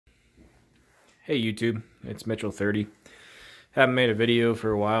Hey YouTube, it's Mitchell30. Haven't made a video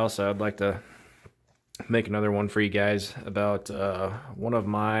for a while, so I'd like to make another one for you guys about one of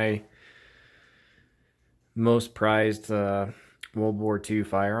my most prized World War II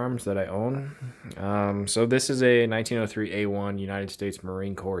firearms that I own. So this is a 1903 A1 United States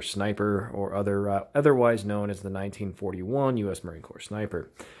Marine Corps sniper, or otherwise known as the 1941 U.S. Marine Corps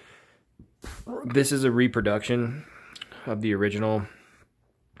sniper. This is a reproduction of the original.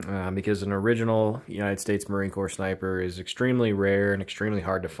 Because an original United States Marine Corps sniper is extremely rare and extremely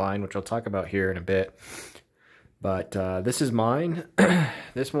hard to find, which I'll talk about here in a bit. But this is mine.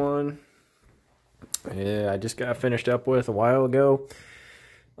 This one, I just got finished up with a while ago.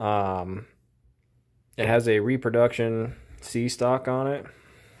 It has a reproduction C stock on it.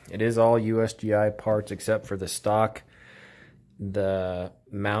 It is all USGI parts except for the stock, the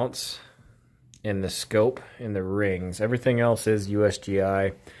mounts, and the scope and the rings. Everything else is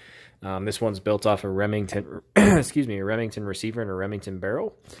USGI. This one's built off a Remington, excuse me, a Remington receiver and a Remington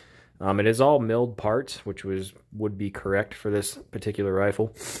barrel. It is all milled parts, which would be correct for this particular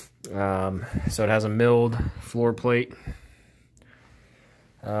rifle. So it has a milled floor plate,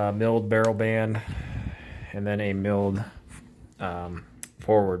 milled barrel band, and then a milled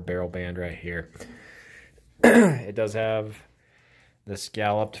forward barrel band right here. It does have the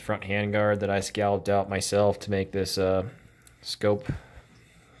scalloped front handguard that I scalloped out myself to make this scope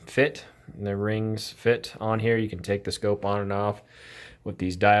fit, and the rings fit on here. You can take the scope on and off with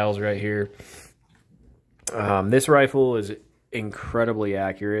these dials right here. This rifle is incredibly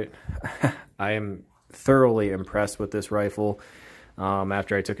accurate. I am thoroughly impressed with this rifle.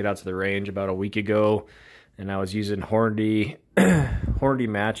 After I took it out to the range about a week ago, and I was using Hornady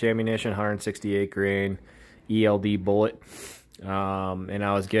match ammunition, 168 grain ELD bullet. And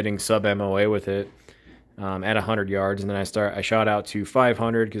I was getting sub MOA with it at 100 yards, and then I shot out to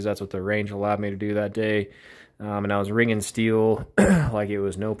 500 because that's what the range allowed me to do that day. And I was ringing steel like it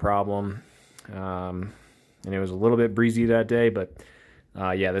was no problem. And it was a little bit breezy that day, but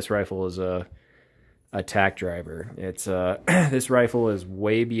yeah, this rifle is a tack driver. It's this rifle is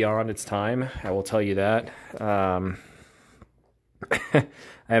way beyond its time, I will tell you that. I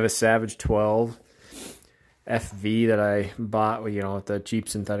have a Savage 12 FV that I bought, you know, with the cheap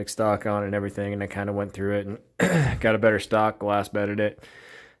synthetic stock on and everything, and I kind of went through it and got a better stock, glass bedded it,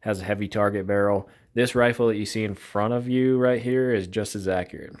 has a heavy target barrel. This rifle that you see in front of you right here is just as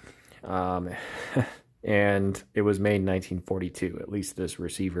accurate. And it was made in 1942, at least this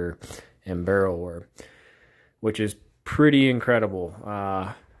receiver and barrel were, which is pretty incredible.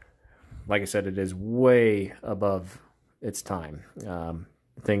 Like I said, it is way above its time.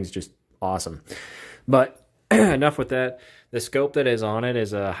 Thing's just awesome. But enough with that. The scope that is on it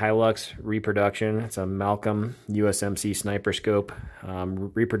is a Hilux reproduction. It's a Malcolm USMC sniper scope,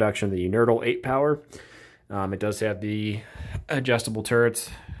 reproduction of the Unertal 8 power. It does have the adjustable turrets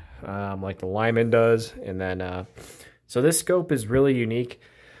like the Lyman does. And then, so this scope is really unique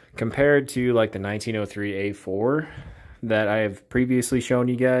compared to like the 1903 A4 that I have previously shown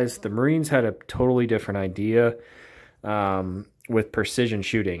you guys. The Marines had a totally different idea with precision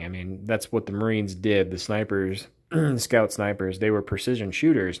shooting. I mean, that's what the Marines did. The snipers, scout snipers, they were precision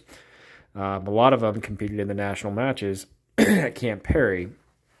shooters. A lot of them competed in the national matches at Camp Perry.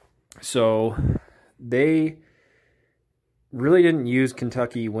 So they really didn't use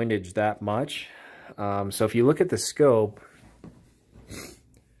Kentucky windage that much. So if you look at the scope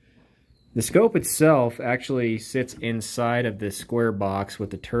itself actually sits inside of this square box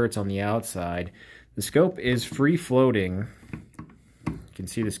with the turrets on the outside. The scope is free floating. You can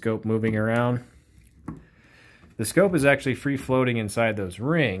see the scope moving around. The scope is actually free floating inside those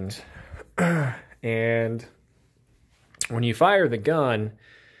rings. And when you fire the gun,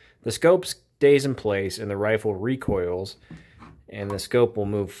 the scope stays in place and the rifle recoils, and the scope will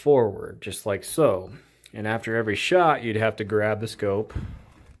move forward just like so. And after every shot, you'd have to grab the scope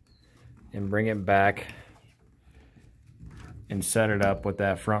and bring it back and set it up with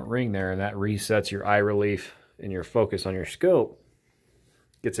that front ring there, and that resets your eye relief and your focus on your scope.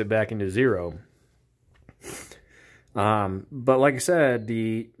 Gets it back into zero. But like I said,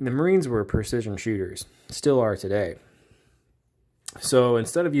 the Marines were precision shooters, still are today. So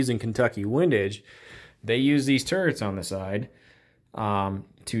instead of using Kentucky windage, they use these turrets on the side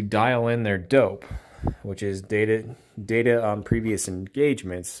to dial in their dope, which is data on previous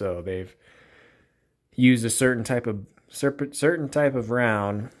engagements. So they've used a certain type of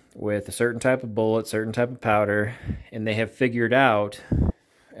round with a certain type of bullet, certain type of powder, and they have figured out,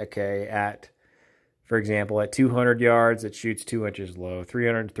 okay, for example, at 200 yards, it shoots 2 inches low,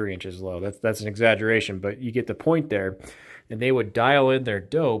 300, 3 inches low. That's an exaggeration, but you get the point there. And they would dial in their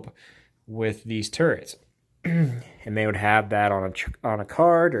dope with these turrets. And they would have that on a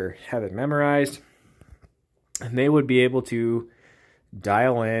card or have it memorized. And they would be able to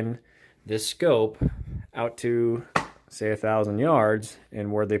dial in this scope out to, say, 1,000 yards,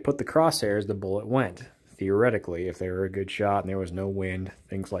 and where they put the crosshairs, the bullet went, theoretically, if they were a good shot and there was no wind,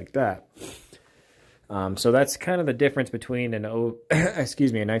 things like that. So that's kind of the difference between a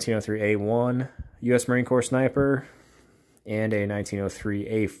 1903A1 U.S. Marine Corps sniper and a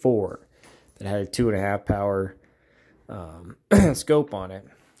 1903A4 that had a 2.5 power scope on it.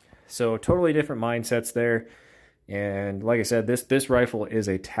 So totally different mindsets there. And like I said, this rifle is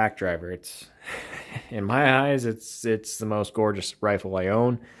a tack driver. It's, in my eyes, it's the most gorgeous rifle I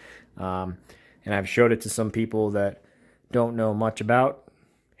own. And I've showed it to some people that don't know much about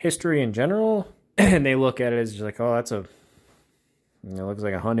history in general, and they look at it as just like, oh, that's it looks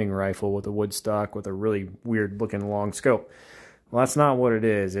like a hunting rifle with a wood stock with a really weird looking long scope. Well, that's not what it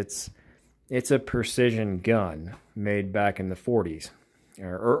is. It's a precision gun made back in the 40s.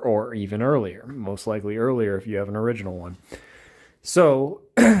 Or even earlier, most likely earlier if you have an original one. So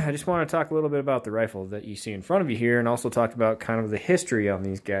I just want to talk a little bit about the rifle that you see in front of you here, and also talk about kind of the history on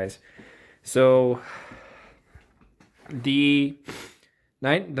these guys. So the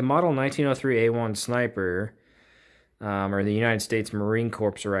model 1903A1 sniper, or the United States Marine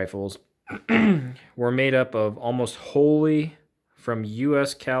Corps rifles, were made up of almost wholly from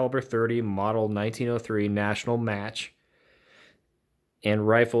U.S. caliber 30 model 1903 national match and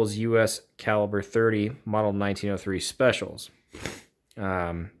rifles U.S. caliber 30 model 1903 specials.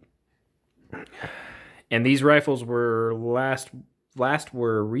 And these rifles were last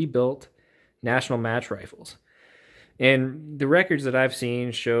were rebuilt national match rifles. And the records that I've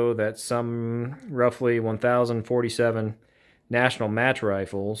seen show that some roughly 1,047 national match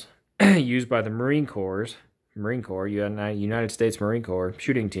rifles used by the Marine Corps, United States Marine Corps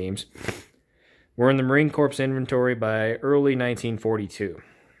shooting teams, were in the Marine Corps inventory by early 1942.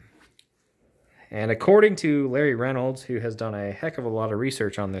 And according to Larry Reynolds, who has done a heck of a lot of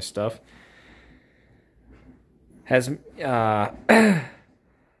research on this stuff, has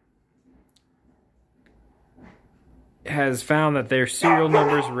found that their serial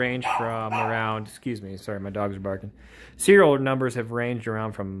numbers range from around, excuse me, sorry, my dogs are barking. Serial numbers have ranged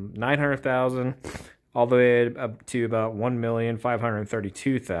around from 900,000 all the way up to about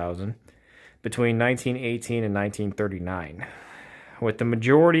 1,532,000 between 1918 and 1939, with the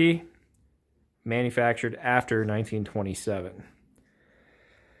majority manufactured after 1927.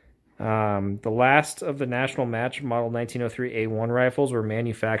 The last of the National Match Model 1903A1 rifles were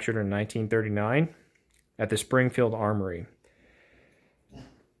manufactured in 1939 at the Springfield Armory.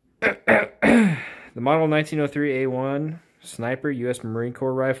 The Model 1903A1 Sniper U.S. Marine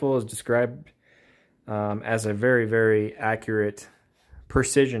Corps rifle is described as a very, very accurate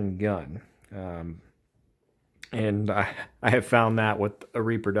precision gun. And I have found that with a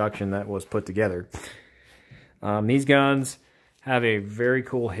reproduction that was put together. These guns have a very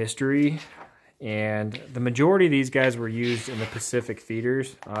cool history, and the majority of these guys were used in the Pacific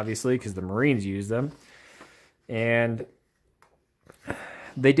theaters, obviously, because the Marines used them. And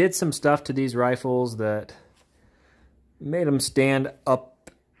they did some stuff to these rifles that made them stand out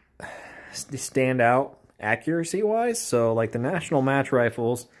accuracy-wise. So, like the National Match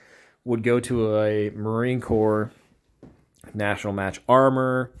rifles would go to a Marine Corps National Match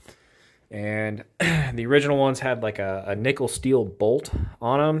armor, and the original ones had like a nickel steel bolt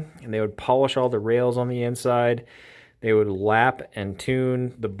on them, and they would polish all the rails on the inside. They would lap and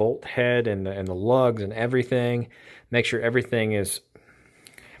tune the bolt head and the lugs and everything, make sure everything is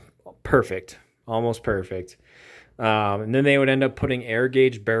perfect, almost perfect. And then they would end up putting air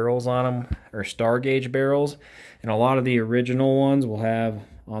gauge barrels on them, or star gauge barrels, and a lot of the original ones will have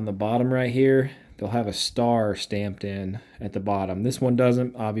on the bottom right here, they'll have a star stamped in at the bottom. This one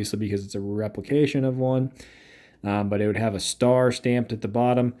doesn't, obviously, because it's a replication of one, but it would have a star stamped at the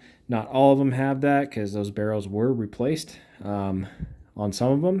bottom. Not all of them have that, because those barrels were replaced on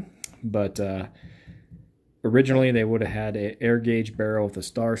some of them, but originally they would have had an air gauge barrel with a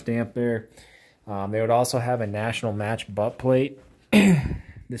star stamp there. They would also have a National Match butt plate.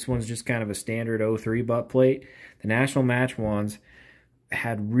 This one's just kind of a standard 03 butt plate. The National Match ones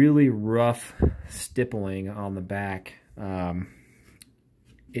had really rough stippling on the back, so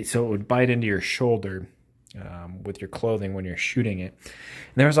it would bite into your shoulder with your clothing when you're shooting it.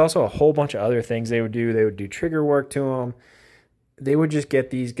 And there was also a whole bunch of other things they would do. They would do trigger work to them. They would just get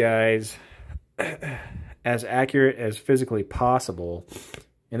these guys as accurate as physically possible,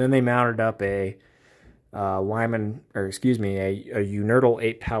 and then they mounted up a Lyman, or excuse me, a Unertal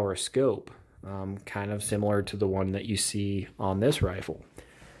 8-power scope. Kind of similar to the one that you see on this rifle.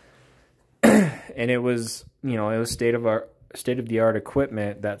 and it was, you know, it was state of the art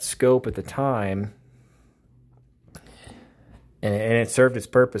equipment. That scope at the time, and it served its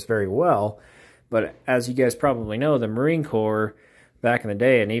purpose very well. But as you guys probably know, the Marine Corps back in the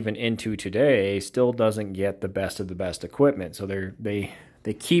day and even into today still doesn't get the best of the best equipment. So they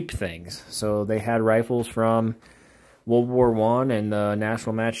keep things. So they had rifles from World War I and the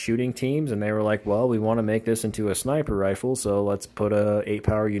national match shooting teams, and they were like, well, we want to make this into a sniper rifle, so let's put a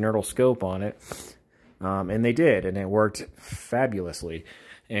 8-power unilateral scope on it. And they did, and it worked fabulously.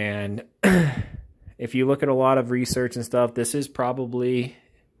 And if you look at a lot of research and stuff, this is probably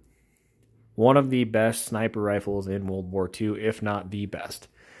one of the best sniper rifles in World War II, if not the best,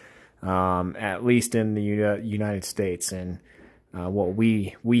 at least in the United States, and what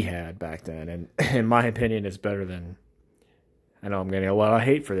we had back then. And in my opinion, it's better than, I know I'm getting a lot of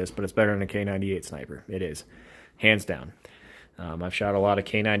hate for this, but it's better than a K98 sniper. It is, hands down. I've shot a lot of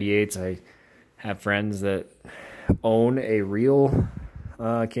K98s. I have friends that own a real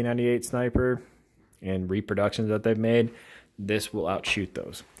K98 sniper and reproductions that they've made. This will outshoot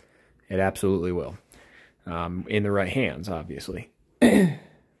those. It absolutely will. In the right hands, obviously.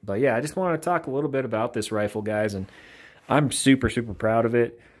 But yeah, I just want to talk a little bit about this rifle, guys, and I'm super, super proud of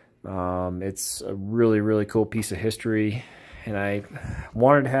it. It's a really, really cool piece of history, and I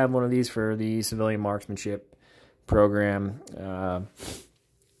wanted to have one of these for the civilian marksmanship program,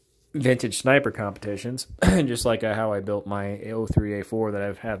 vintage sniper competitions, just like how I built my 03A4 that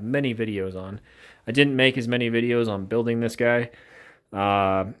I've had many videos on. I didn't make as many videos on building this guy,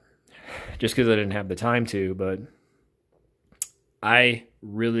 just because I didn't have the time to, but I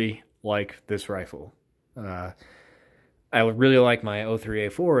really like this rifle. I really like my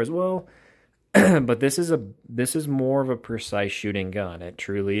 03A4 as well, but this is more of a precise shooting gun. It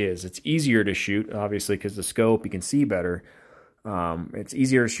truly is. It's easier to shoot, obviously, because the scope, you can see better. It's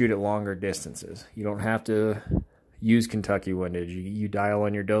easier to shoot at longer distances. You don't have to use Kentucky windage. You dial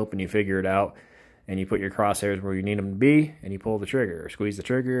on your dope and you figure it out, and you put your crosshairs where you need them to be, and you pull the trigger, or squeeze the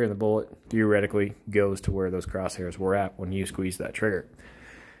trigger, and the bullet theoretically goes to where those crosshairs were at when you squeeze that trigger.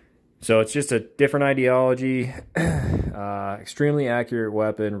 So it's just a different ideology, extremely accurate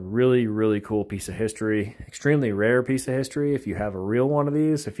weapon, really, really cool piece of history, extremely rare piece of history. If you have a real one of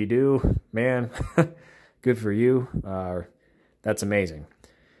these, if you do, man, good for you. That's amazing.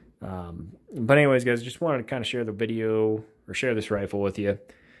 But anyways, guys, just wanted to kind of share the video, or share this rifle with you.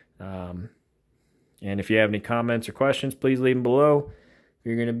 And if you have any comments or questions, please leave them below. If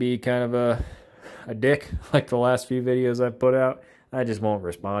you're going to be kind of a dick like the last few videos I've put out, I just won't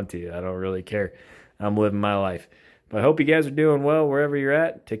respond to you. I don't really care. I'm living my life. But I hope you guys are doing well wherever you're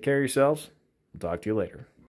at. Take care of yourselves. I'll talk to you later.